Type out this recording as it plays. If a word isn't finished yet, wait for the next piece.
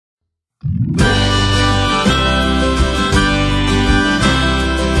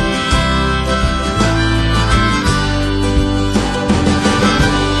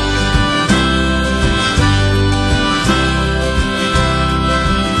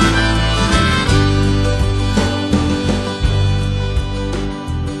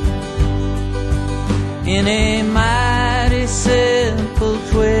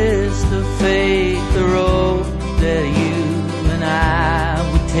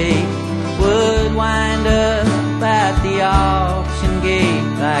tape would wind up at the auction gate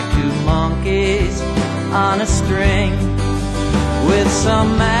like two monkeys on a string, with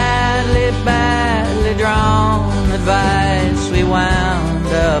some badly drawn advice. We wound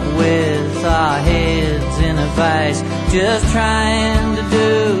up with our heads in a vice, just trying to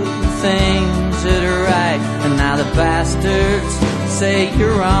do the things that are right. And now the bastards say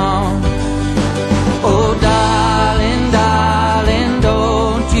you're wrong. Oh darling, darling,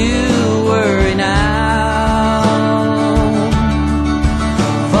 don't you worry now,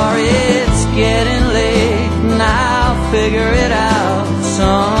 for it's getting late and I'll figure it out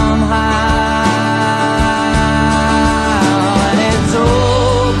somehow. And it's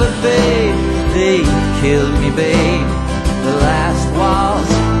over, babe, they killed me, babe, the last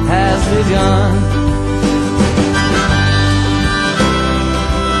waltz has begun.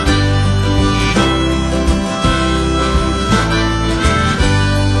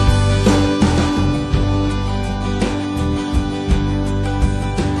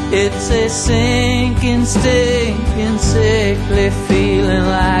 It's a sinking, stinking, sickly feeling,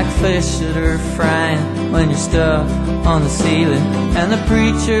 like fish that are frying when you're stuck on the ceiling, and the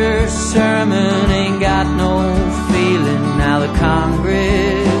preacher's sermon ain't got no feeling. Now the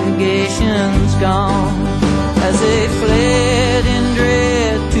congregation's gone as they fled in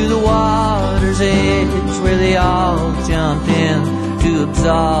dread to the water's edge, where they all jumped in to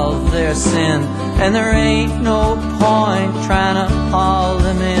absolve their sin. And there ain't no point trying to haul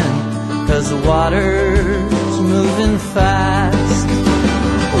them in, 'cause the water's moving fast.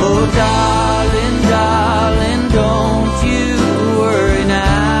 Oh darling, darling, don't you worry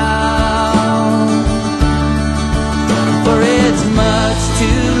now, for it's much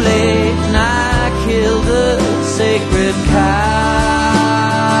too late and I killed the sacred cow.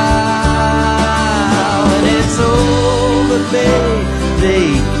 And it's over, babe, they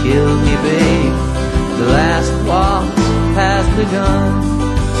killed me, babe, the last waltz has begun.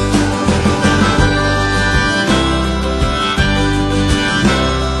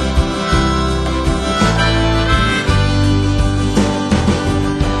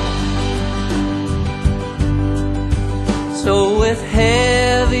 So with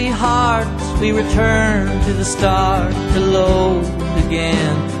heavy hearts we return to the start to load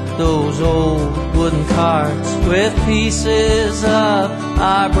again those old wooden carts with pieces of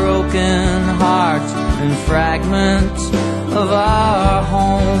our broken hearts and fragments of our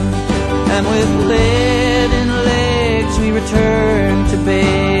home. And with leaden legs we return to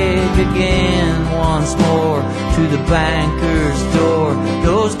beg again once more to the banker's door,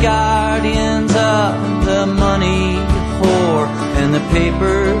 those guardians of the money poor and the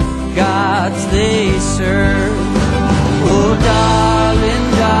paper gods they serve.